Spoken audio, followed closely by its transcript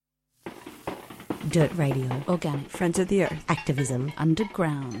Dirt Radio. Organic. Friends of the Earth. Activism.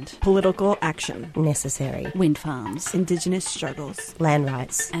 Underground. Political action. Necessary. Wind farms. Indigenous struggles. Land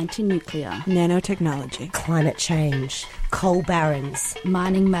rights. Anti-nuclear. Nanotechnology. Climate change. Coal barons.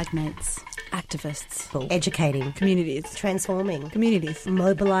 Mining magnates. Activists. Educating. Communities. Transforming. Communities.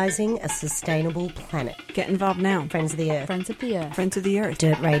 Mobilising a sustainable planet. Get involved now. Friends of the Earth. Friends of the Earth. Friends of the Earth.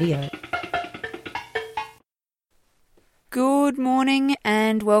 Dirt Radio. Good morning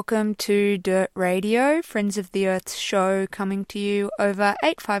and welcome to Dirt Radio, Friends of the Earth's show, coming to you over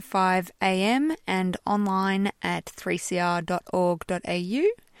 855 AM and online at 3cr.org.au.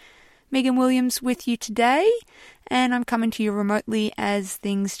 Megan Williams with you today, and I'm coming to you remotely as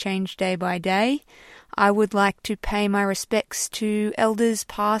things change day by day. I would like to pay my respects to elders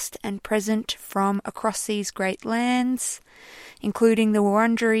past and present from across these great lands, including the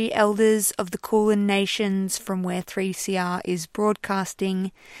Wurundjeri elders of the Kulin Nations from where 3CR is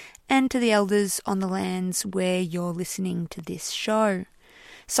broadcasting, and to the elders on the lands where you're listening to this show.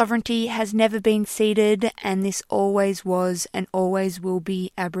 Sovereignty has never been ceded, and this always was and always will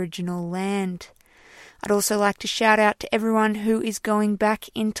be Aboriginal land. I'd also like to shout out to everyone who is going back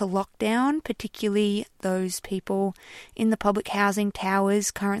into lockdown, particularly those people in the public housing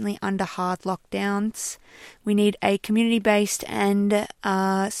towers currently under hard lockdowns. We need a community-based and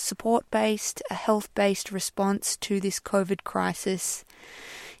support-based, a health-based response to this COVID crisis.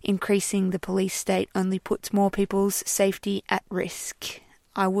 Increasing the police state only puts more people's safety at risk.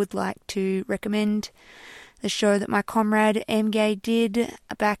 I would like to recommend the show that my comrade MG did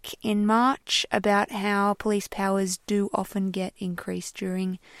back in March about how police powers do often get increased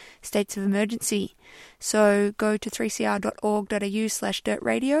during states of emergency. So go to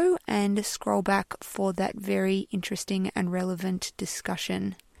 3cr.org.au/dirtradio and scroll back for that very interesting and relevant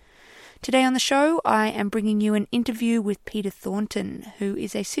discussion. Today on the show, I am bringing you an interview with Peter Thornton, who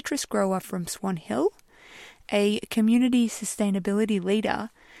is a citrus grower from Swan Hill, a community sustainability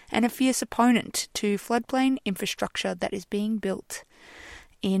leader, and a fierce opponent to floodplain infrastructure that is being built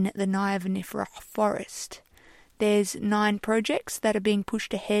in the Nyah Vinifera forest. There's 9 projects that are being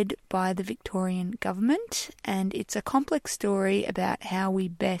pushed ahead by the Victorian government, and it's a complex story about how we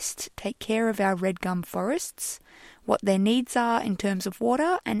best take care of our red gum forests, what their needs are in terms of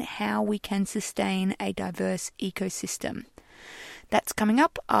water, and how we can sustain a diverse ecosystem. That's coming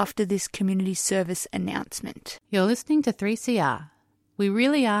up after this community service announcement. You're listening to 3CR. We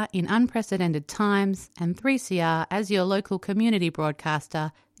really are in unprecedented times, and 3CR, as your local community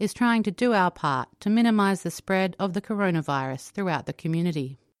broadcaster, is trying to do our part to minimise the spread of the coronavirus throughout the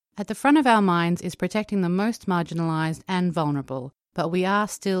community. At the front of our minds is protecting the most marginalised and vulnerable, but we are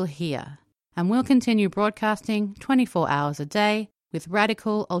still here, and we'll continue broadcasting 24 hours a day with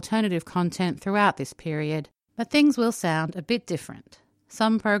radical alternative content throughout this period, but things will sound a bit different.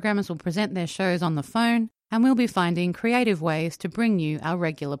 Some programmers will present their shows on the phone, and we'll be finding creative ways to bring you our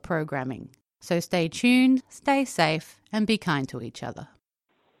regular programming. So stay tuned, stay safe, and be kind to each other.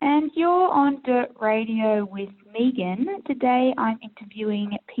 And you're on Dirt Radio with Megan. Today I'm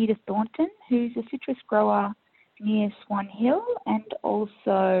interviewing Peter Thornton, who's a citrus grower near Swan Hill and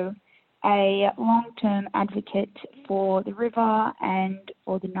also a long-term advocate for the river and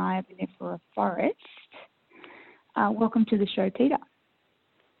for the Nyah Vinifera forest. Welcome to the show, Peter.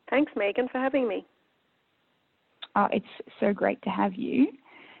 Thanks, Megan, for having me. It's so great to have you.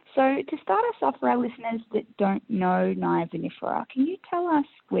 So to start us off, for our listeners that don't know Nyah Vinifera, can you tell us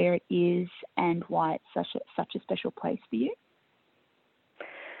where it is and why it's such a special place for you?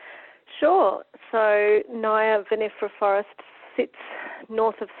 Sure. So Nyah Vinifera Forest sits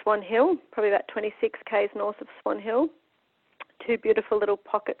north of Swan Hill, probably about 26 k's north of Swan Hill. 2 beautiful little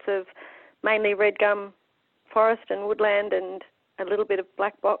pockets of mainly red gum forest and woodland and a little bit of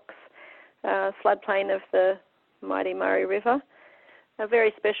black box floodplain of the mighty Murray River. A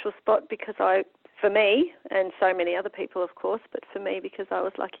very special spot because for me, and so many other people of course, but for me because I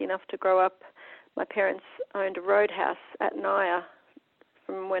was lucky enough to grow up, my parents owned a roadhouse at Nyah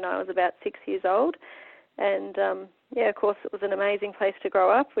from when I was about 6 years old. And of course it was an amazing place to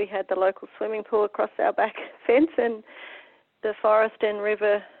grow up. We had the local swimming pool across our back fence and the forest and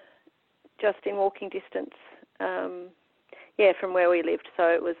river just in walking distance from where we lived. So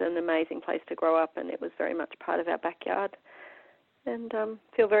it was an amazing place to grow up, and it was very much part of our backyard. And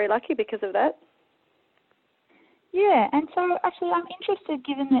feel very lucky because of that. Yeah, and so actually I'm interested,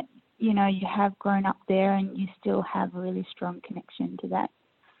 given that, you know, you have grown up there and you still have a really strong connection to that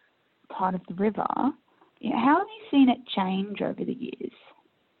part of the river, how have you seen it change over the years?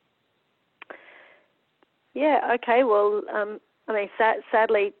 Yeah, okay, well,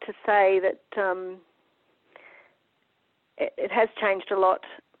 sadly to say that it has changed a lot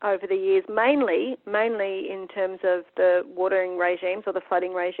over the years, mainly in terms of the watering regimes or the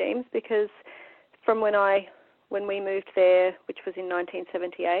flooding regimes, because from when we moved there, which was in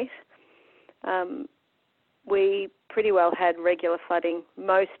 1978, we pretty well had regular flooding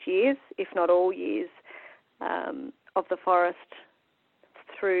most years, if not all years, of the forest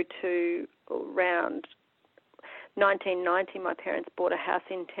through to around 1990. My parents bought a house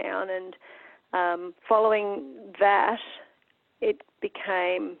in town, and following that,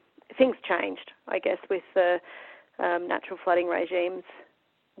 things changed, I guess, with the natural flooding regimes.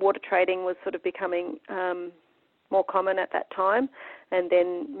 Water trading was sort of becoming more common at that time, and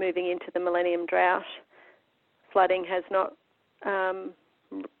then moving into the millennium drought, flooding has not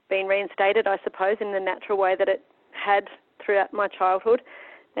been reinstated, I suppose, in the natural way that it had throughout my childhood.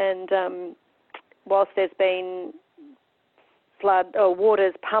 And whilst there's been flood or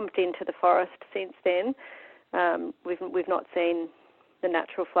waters pumped into the forest since then, we've not seen the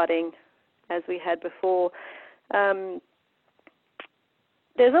natural flooding as we had before.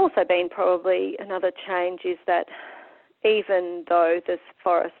 There's also been probably another change, is that even though the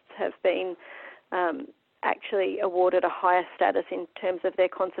forests have been actually awarded a higher status in terms of their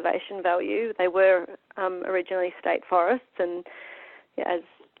conservation value, they were originally state forests, and as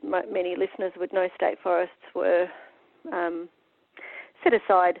many listeners would know, state forests were set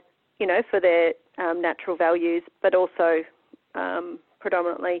aside, for their natural values, but also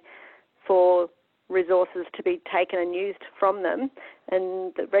predominantly for resources to be taken and used from them.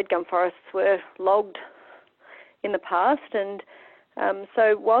 And the red gum forests were logged in the past, and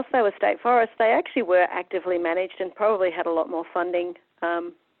so whilst they were state forests, they actually were actively managed and probably had a lot more funding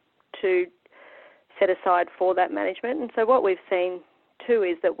to set aside for that management. And so what we've seen too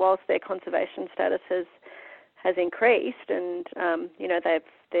is that whilst their conservation status has increased, and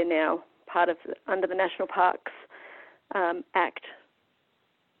they're now part of under the National Parks Act,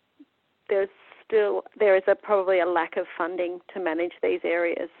 there is probably a lack of funding to manage these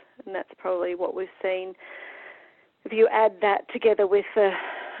areas, and that's probably what we've seen. If you add that together with the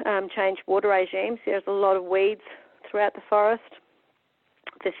changed water regimes, there's a lot of weeds throughout the forest.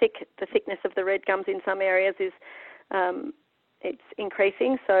 The thickness of the red gums in some areas is it's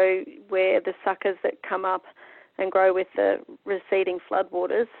increasing. So where the suckers that come up and grow with the receding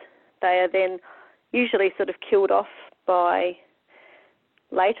floodwaters, they are then usually sort of killed off by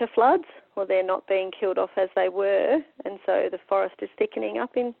later floods, or they're not being killed off as they were, and so the forest is thickening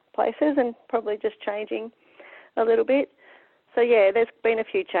up in places and probably just changing a little bit. So yeah, there's been a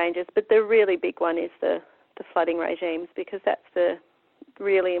few changes, but the really big one is the flooding regimes, because that's the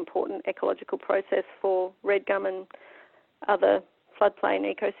really important ecological process for red gum and other floodplain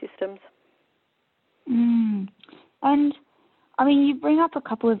ecosystems. And I mean, you bring up a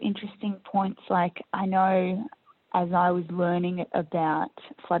couple of interesting points. Like, I know as I was learning about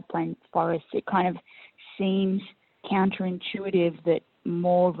floodplain forests, it kind of seems counterintuitive that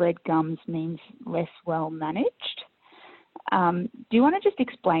more red gums means less well managed. Do you want to just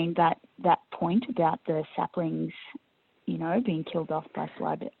explain that point about the saplings, being killed off by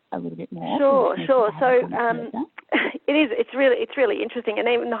flood a little bit more? Sure. So it's really interesting, and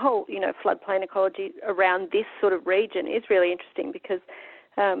even the whole floodplain ecology around this sort of region is really interesting, because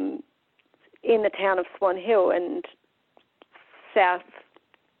in the town of Swan Hill and south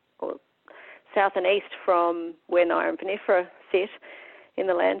and east from where Nyah and Vinifera sit in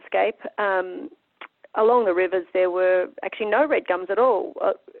the landscape, along the rivers there were actually no red gums at all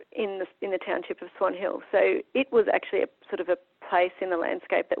in the township of Swan Hill. So it was actually a sort of a place in the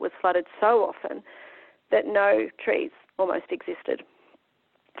landscape that was flooded so often that no trees almost existed.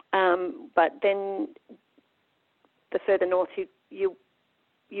 But then the further north you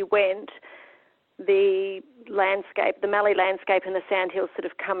went, the landscape, the mallee landscape and the sandhills sort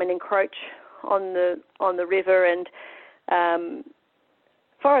of come and encroach on the river, and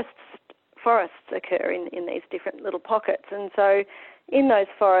forests occur in these different little pockets. And so in those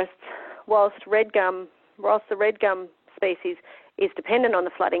forests, whilst the red gum species is dependent on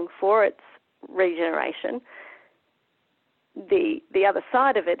the flooding for its regeneration, the other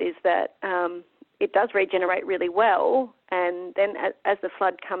side of it is that it does regenerate really well, and then as the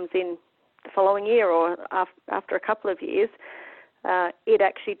flood comes in the following year or after a couple of years, it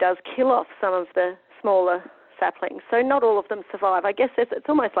actually does kill off some of the smaller saplings. So not all of them survive. I guess it's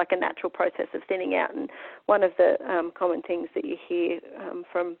almost like a natural process of thinning out, and one of the common things that you hear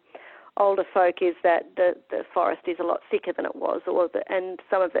from older folk is that the forest is a lot thicker than it was, and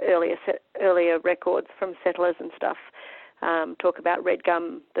some of the earlier records from settlers and stuff talk about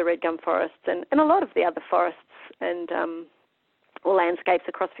the red gum forests, and a lot of the other forests and landscapes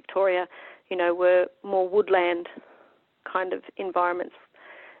across Victoria, were more woodland kind of environments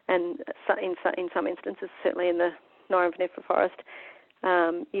and in some instances, certainly in the Nyah vinifera forest,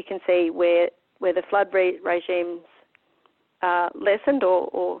 you can see where the flood regimes are lessened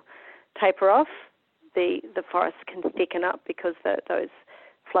or taper off, the forest can thicken up because those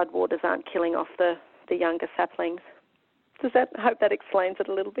floodwaters aren't killing off the younger saplings. I hope that explains it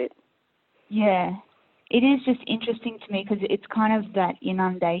a little bit. Yeah, it is just interesting to me because it's kind of that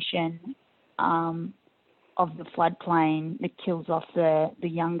inundation of the floodplain that kills off the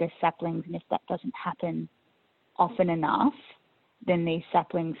younger saplings, and if that doesn't happen often enough, then these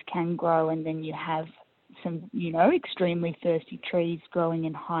saplings can grow, and then you have some, extremely thirsty trees growing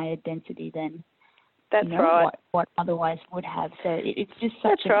in higher density than right. what otherwise would have. So it's just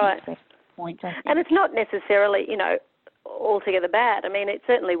such an interesting point, I think. And it's not necessarily, altogether bad. I mean, it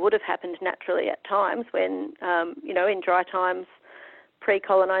certainly would have happened naturally at times when, in dry times,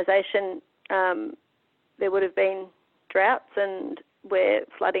 pre-colonisation, there would have been droughts and where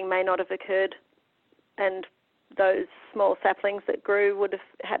flooding may not have occurred, and those small saplings that grew would have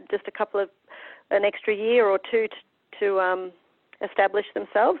had just an extra year or two to establish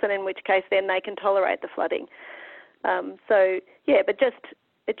themselves, and in which case then they can tolerate the flooding. But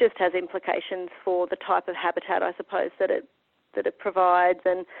it just has implications for the type of habitat, I suppose, that it provides,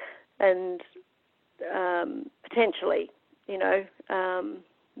 and potentially,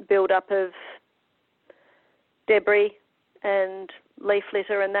 build up of debris and leaf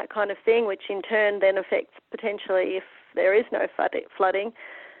litter and that kind of thing, which in turn then affects potentially, if there is no flooding,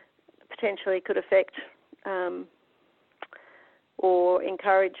 potentially could affect or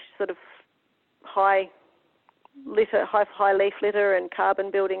encourage sort of high leaf litter and carbon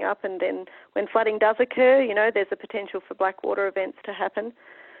building up, and then when flooding does occur, there's a potential for black water events to happen.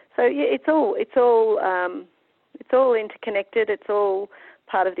 So yeah, it's all interconnected. It's all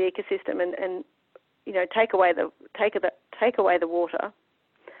part of the ecosystem, and take away the water,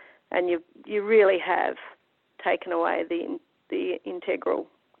 and you really have taken away the integral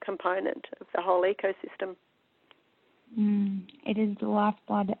component of the whole ecosystem. It is the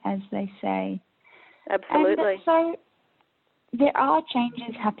lifeblood, as they say. Absolutely. And so there are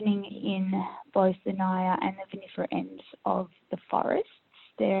changes happening in both the Nyah and the vinifera ends of the forests.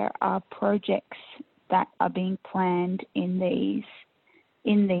 There are projects that are being planned in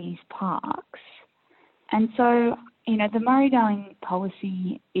these parks. And so, the Murray-Darling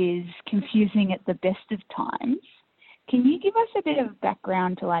policy is confusing at the best of times. Can you give us a bit of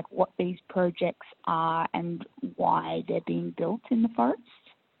background to what these projects are and why they're being built in the forests?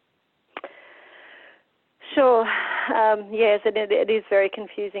 Sure. Yes, it is very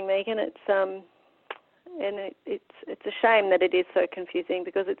confusing, Megan. It's a shame that it is so confusing,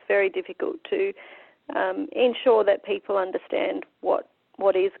 because it's very difficult to ensure that people understand what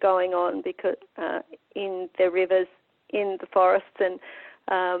is going on, because in the rivers, in the forests, and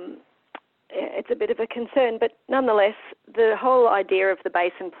it's a bit of a concern. But nonetheless, the whole idea of the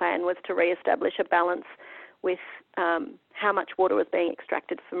basin plan was to re-establish a balance with how much water was being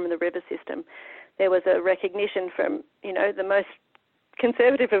extracted from the river system. There was a recognition from, the most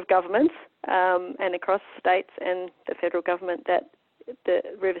conservative of governments and across states and the federal government that the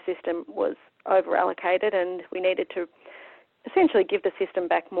river system was over-allocated, and we needed to essentially give the system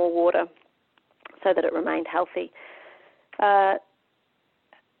back more water so that it remained healthy.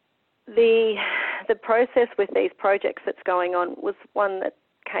 The process with these projects that's going on was one that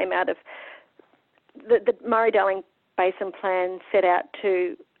came out of the Murray-Darling Basin Plan, set out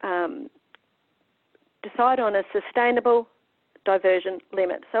to decide on a sustainable diversion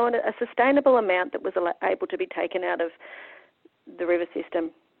limit, so a sustainable amount that was able to be taken out of the river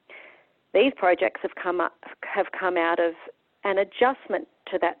system. These projects have come out of an adjustment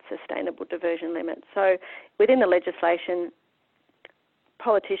to that sustainable diversion limit. So within the legislation,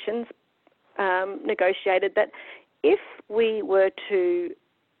 politicians negotiated that if we were to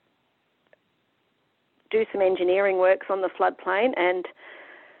do some engineering works on the floodplain and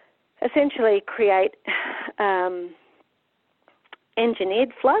essentially create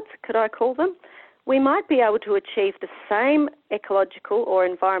engineered floods, could I call them, we might be able to achieve the same ecological or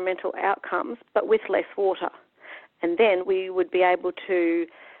environmental outcomes but with less water. And then we would be able to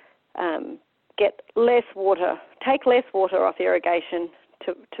get less water, take less water off irrigation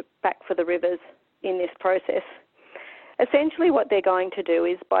to back for the rivers in this process. Essentially what they're going to do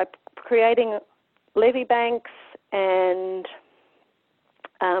is, by creating levee banks and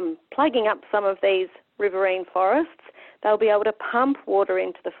plugging up some of these riverine forests, they'll be able to pump water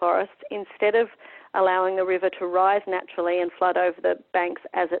into the forests instead of allowing the river to rise naturally and flood over the banks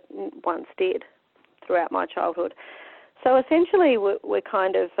as it once did throughout my childhood. So essentially we're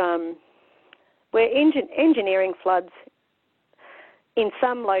kind of, we're engineering floods in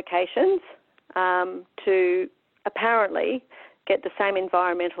some locations to apparently get the same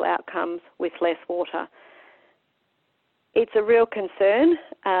environmental outcomes with less water. It's a real concern.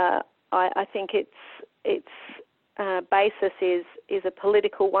 I think its basis is a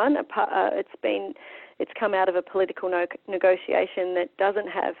political one. It's come out of a political negotiation that doesn't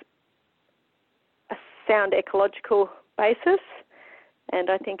have a sound ecological basis, and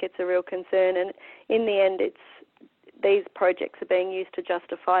I think it's a real concern. And in the end, these projects are being used to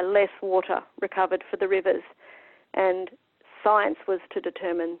justify less water recovered for the rivers, and science was to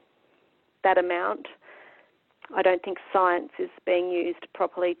determine that amount. I don't think science is being used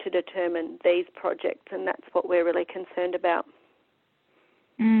properly to determine these projects, and that's what we're really concerned about.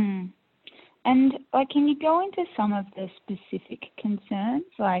 And can you go into some of the specific concerns?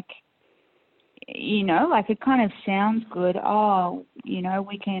 It kind of sounds good.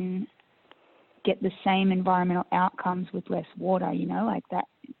 We can get the same environmental outcomes with less water.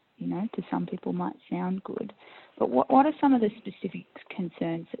 To some people might sound good. But what are some of the specific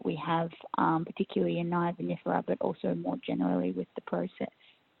concerns that we have, particularly in Naya vinifera, but also more generally with the process?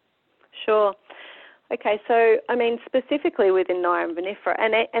 Sure. Okay, so, specifically within Naya vinifera,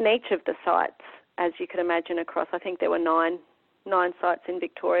 and each of the sites, as you could imagine across, I think there were nine sites in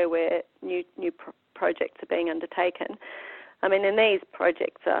Victoria where new projects are being undertaken. And these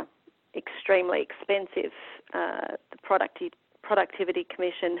projects are extremely expensive. The Productivity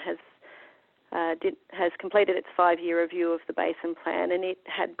Commission has completed its 5-year review of the Basin Plan, and it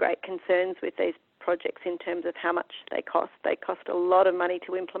had great concerns with these projects in terms of how much they cost. They cost a lot of money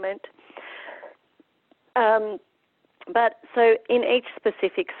to implement. But so in each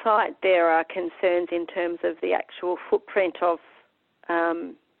specific site, there are concerns in terms of the actual footprint of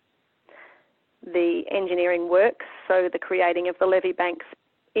the engineering works, so the creating of the levee banks.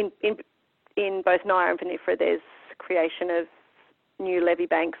 In both Naya and vinifera, there's creation of new levee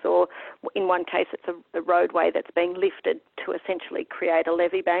banks, or in one case it's a roadway that's being lifted to essentially create a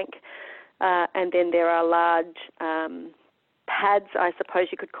levee bank. And then there are large pads, I suppose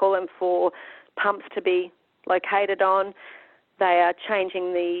you could call them, for pumps to be located on. They are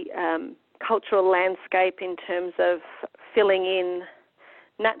changing the cultural landscape in terms of filling in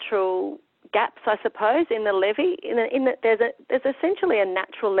natural gaps, I suppose, in the levee. In that there's essentially a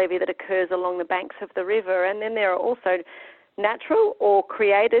natural levee that occurs along the banks of the river, and then there are also natural or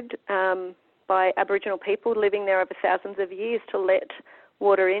created by Aboriginal people living there over thousands of years to let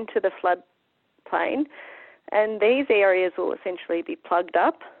water into the floodplain. And these areas will essentially be plugged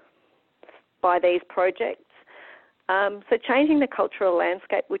up by these projects. So changing the cultural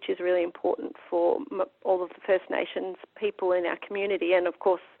landscape, which is really important for all of the First Nations people in our community, and of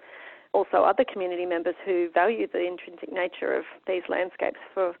course also other community members who value the intrinsic nature of these landscapes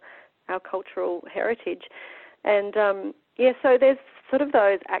for our cultural heritage. And so there's sort of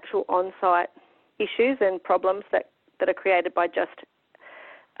those actual on-site issues and problems that are created by just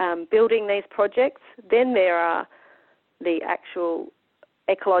building these projects. Then there are the actual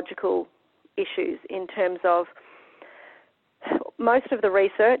ecological issues in terms of most of the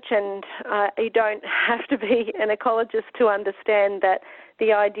research, and you don't have to be an ecologist to understand that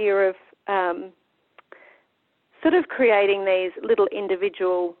the idea of sort of creating these little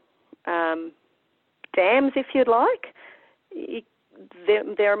individual dams, if you'd like,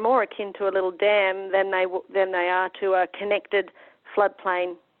 they're more akin to a little dam than they are to a connected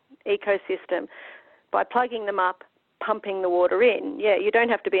floodplain ecosystem. By plugging them up, pumping the water in, you don't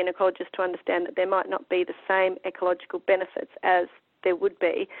have to be an ecologist to understand that there might not be the same ecological benefits as there would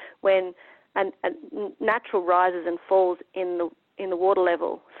be when a natural rises and falls in the water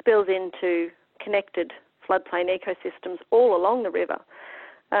level spills into connected floodplain ecosystems all along the river.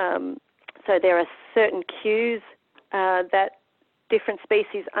 So there are certain cues that different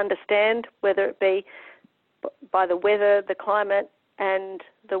species understand, whether it be by the weather, the climate, and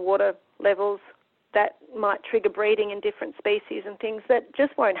the water levels, that might trigger breeding in different species and things that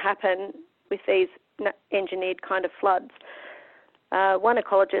just won't happen with these engineered kind of floods. One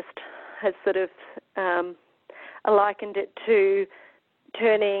ecologist has sort of likened it to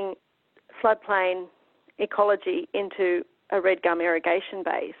turning floodplain ecology into a red gum irrigation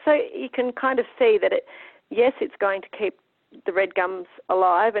bay. So you can kind of see that it's going to keep the red gums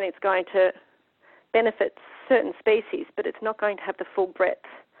alive and it's going to benefit certain species, but it's not going to have the full breadth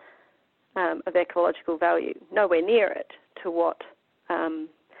of ecological value, nowhere near it to what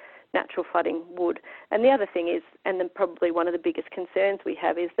natural flooding would. And the other thing is, and then probably one of the biggest concerns we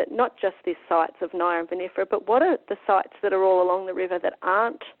have, is that not just the sites of Naya and vinifera, but what are the sites that are all along the river that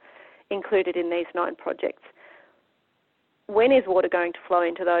aren't included in these 9 projects? When is water going to flow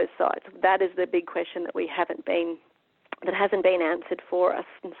into those sites? That is the big question that we haven't been that hasn't been answered for us.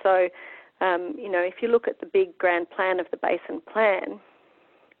 And so, if you look at the big grand plan of the Basin Plan,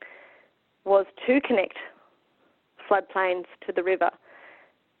 was to connect floodplains to the river.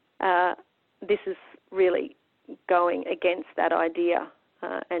 This is really going against that idea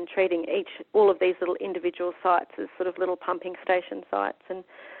and treating all of these little individual sites as sort of little pumping station sites. And,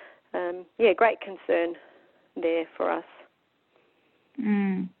 great concern there for us.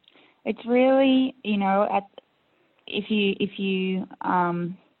 It's really, if you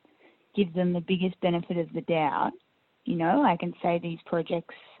give them the biggest benefit of the doubt, I can say these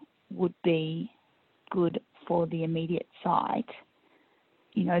projects would be good for the immediate site.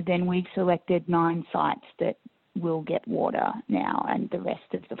 Then we've selected 9 sites that will get water now, and the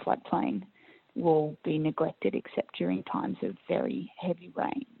rest of the floodplain will be neglected except during times of very heavy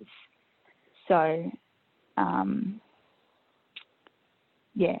rains. So,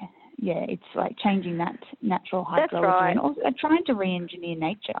 it's like changing that natural hydrology. That's right. And also trying to re-engineer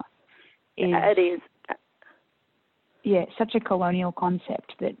nature. It is. Yeah, such a colonial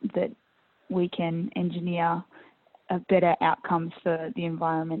concept that we can engineer better outcomes for the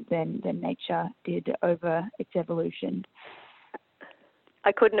environment than nature did over its evolution.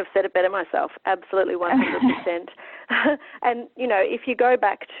 I couldn't have said it better myself. Absolutely, 100%. And if you go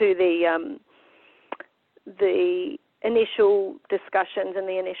back to the initial discussions and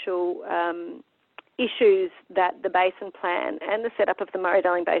the initial issues that the Basin Plan and the setup of the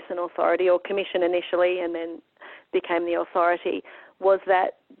Murray-Darling Basin Authority, or Commission initially and then became the authority, was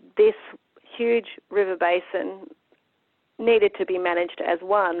that this huge river basin needed to be managed as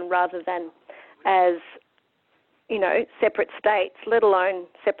one rather than as, separate states, let alone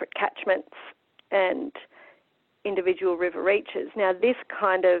separate catchments and individual river reaches. Now, these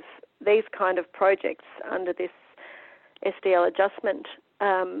kind of projects under this SDL adjustment,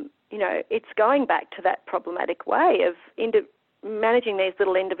 it's going back to that problematic way of managing these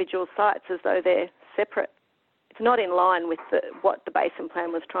little individual sites as though they're separate. It's not in line with what the Basin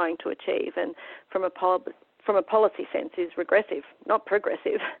Plan was trying to achieve, and from a policy sense is regressive, not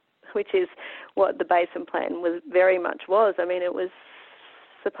progressive, which is what the Basin Plan very much was. I mean, it was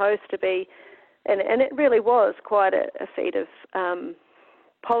supposed to be, and it really was quite a feat of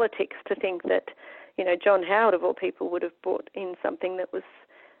politics to think that, John Howard of all people would have brought in something that was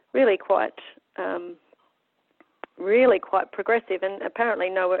really quite progressive, and apparently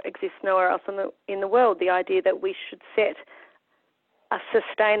exists nowhere else in the world. The idea that we should set a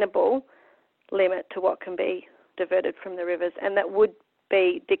sustainable limit to what can be diverted from the rivers, and that would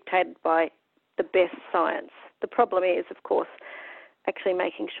be dictated by the best science. The problem is, of course, actually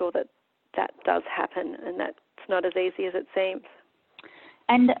making sure that does happen, and that's not as easy as it seems.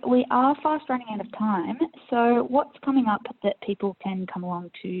 And we are fast running out of time, so what's coming up that people can come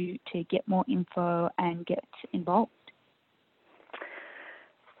along to get more info and get involved?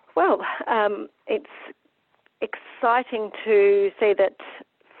 Well, it's exciting to see that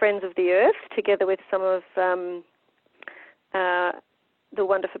Friends of the Earth, together with some of the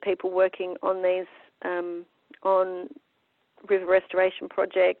wonderful people working on these, on river restoration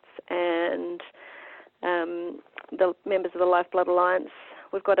projects and the members of the Lifeblood Alliance,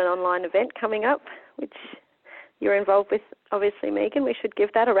 we've got an online event coming up, which you're involved with, obviously, Megan. We should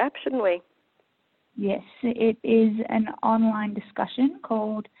give that a wrap, shouldn't we? Yes, it is an online discussion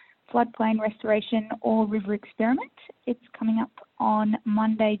called Floodplain Restoration or River Experiment. It's coming up on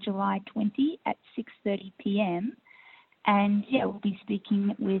Monday, July 20 at 6:30 p.m. And, we'll be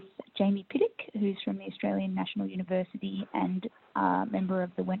speaking with Jamie Pittock, who's from the Australian National University and a member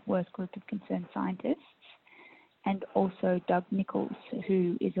of the Wentworth Group of Concerned Scientists, and also Doug Nichols,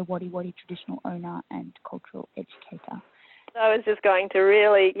 who is a Wadi Wadi traditional owner and cultural educator. I was just going to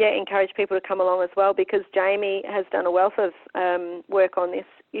really, encourage people to come along as well, because Jamie has done a wealth of work on this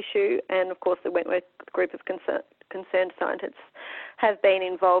issue, and of course the Wentworth Group of Concerned Scientists have been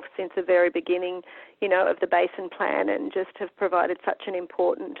involved since the very beginning, of the Basin Plan, and just have provided such an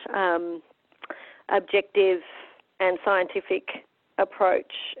important objective and scientific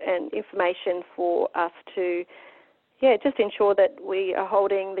approach and information for us to just ensure that we are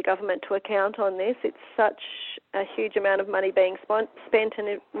holding the government to account on this. It's such a huge amount of money being spent,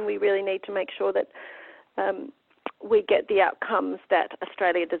 and we really need to make sure that we get the outcomes that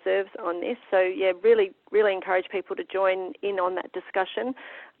Australia deserves on this. So, really, really encourage people to join in on that discussion.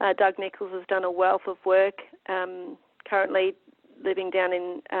 Doug Nichols has done a wealth of work, currently living down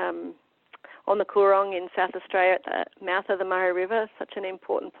in on the Coorong in South Australia at the mouth of the Murray River, such an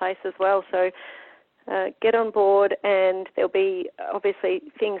important place as well. So get on board, and there'll be obviously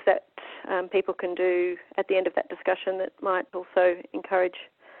things that people can do at the end of that discussion that might also encourage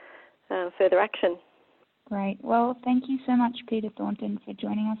further action. Great. Well, thank you so much, Peter Thornton, for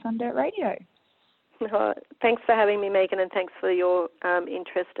joining us on Dirt Radio. Thanks for having me, Megan, and thanks for your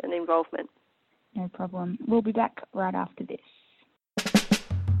interest and involvement. No problem. We'll be back right after this.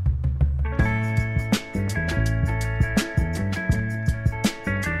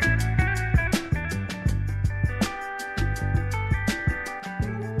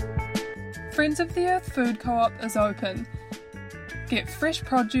 Friends of the Earth Food Co-op is open. Get fresh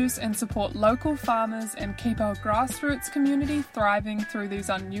produce and support local farmers and keep our grassroots community thriving through these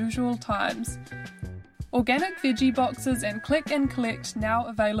unusual times. Organic veggie boxes and click and collect now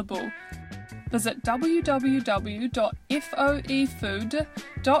available. Visit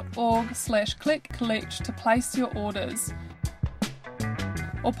www.foefood.org/click-collect to place your orders.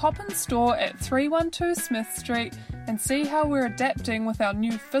 Or pop in store at 312 Smith Street and see how we're adapting with our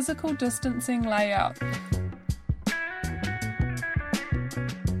new physical distancing layout.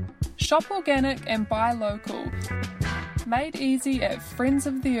 Shop organic and buy local. Made easy at Friends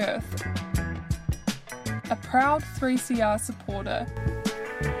of the Earth. A proud 3CR supporter.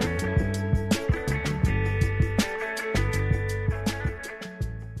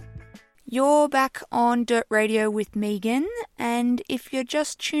 You're back on Dirt Radio with Megan, and if you're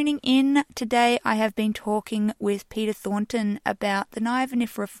just tuning in, today I have been talking with Peter Thornton about the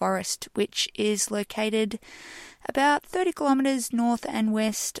Niovinifera Forest, which is located about 30 kilometres north and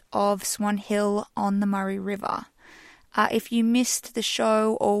west of Swan Hill on the Murray River. If you missed the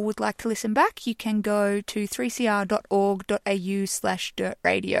show or would like to listen back, you can go to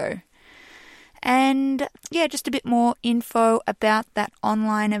 3cr.org.au/dirtradio. And yeah, just a bit more info about that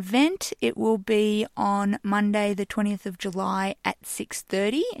online event. It will be on Monday the 20th of July at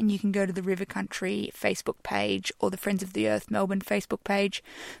 6:30, and you can go to the River Country Facebook page or the Friends of the Earth Melbourne Facebook page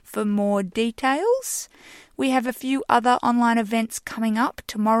for more details. We have a few other online events coming up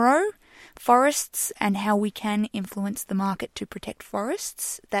tomorrow. Forests and how we can influence the market to protect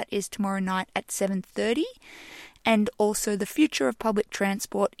forests. That is tomorrow night at 7:30. And also the future of public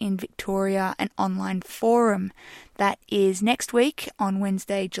transport in Victoria, an online forum. That is next week on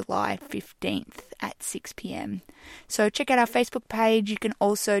Wednesday, July 15th at 6 p.m. So check out our Facebook page. You can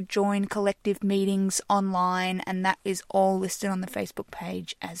also join collective meetings online, and that is all listed on the Facebook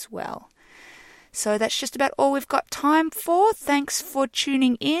page as well. So that's just about all we've got time for. Thanks for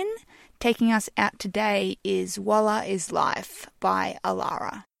tuning in. Taking us out today is Walla is Life by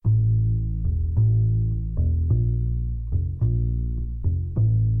Alara.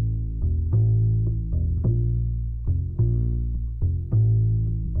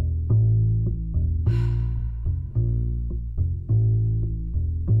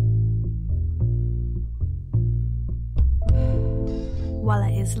 Walla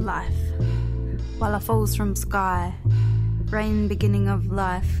is life. Walla falls from sky. Rain beginning of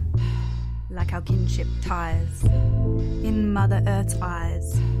life. Like our kinship ties. In Mother Earth's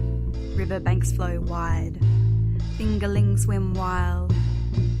eyes. River banks flow wide. Fingerlings swim wild.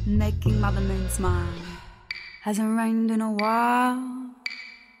 Making Mother Moon smile. Hasn't rained in a while.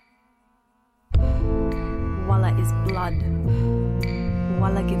 Walla is blood.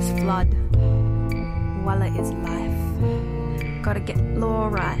 Walla gives flood. Walla is life. Gotta get law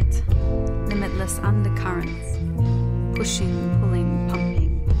right. Limitless undercurrents. Pushing, pulling, pumping.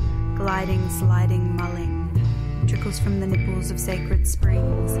 Gliding, sliding, mulling. Trickles from the nipples of sacred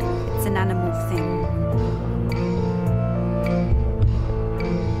springs. It's an animal thing.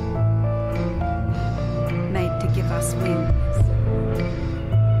 Made to give us wings.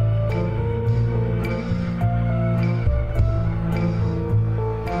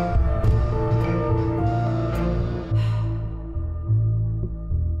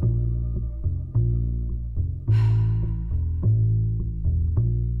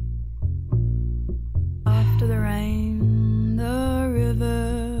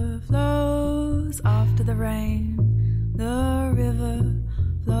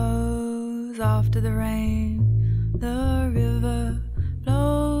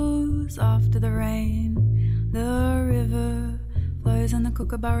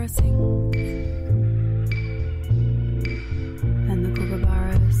 Kookaburra sings, and the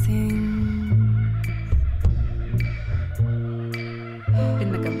kookaburra sings.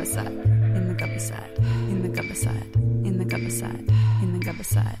 In the gubberside, in the gubberside, in the gubberside, in the gubberside, in the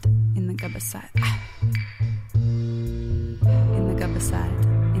gubberside, in the gubberside. In the gubberside,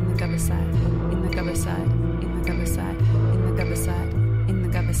 in the gubberside, in the gubberside, in the gubberside, in the gubberside, in the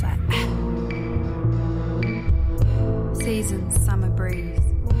gubberside. Seasons, summer breeze,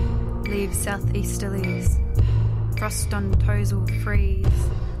 leaves southeasterlies, frost on toes will freeze,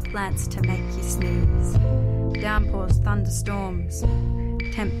 plants to make you sneeze, downpours, thunderstorms,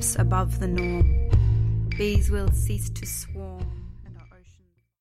 temps above the norm, bees will cease to swarm.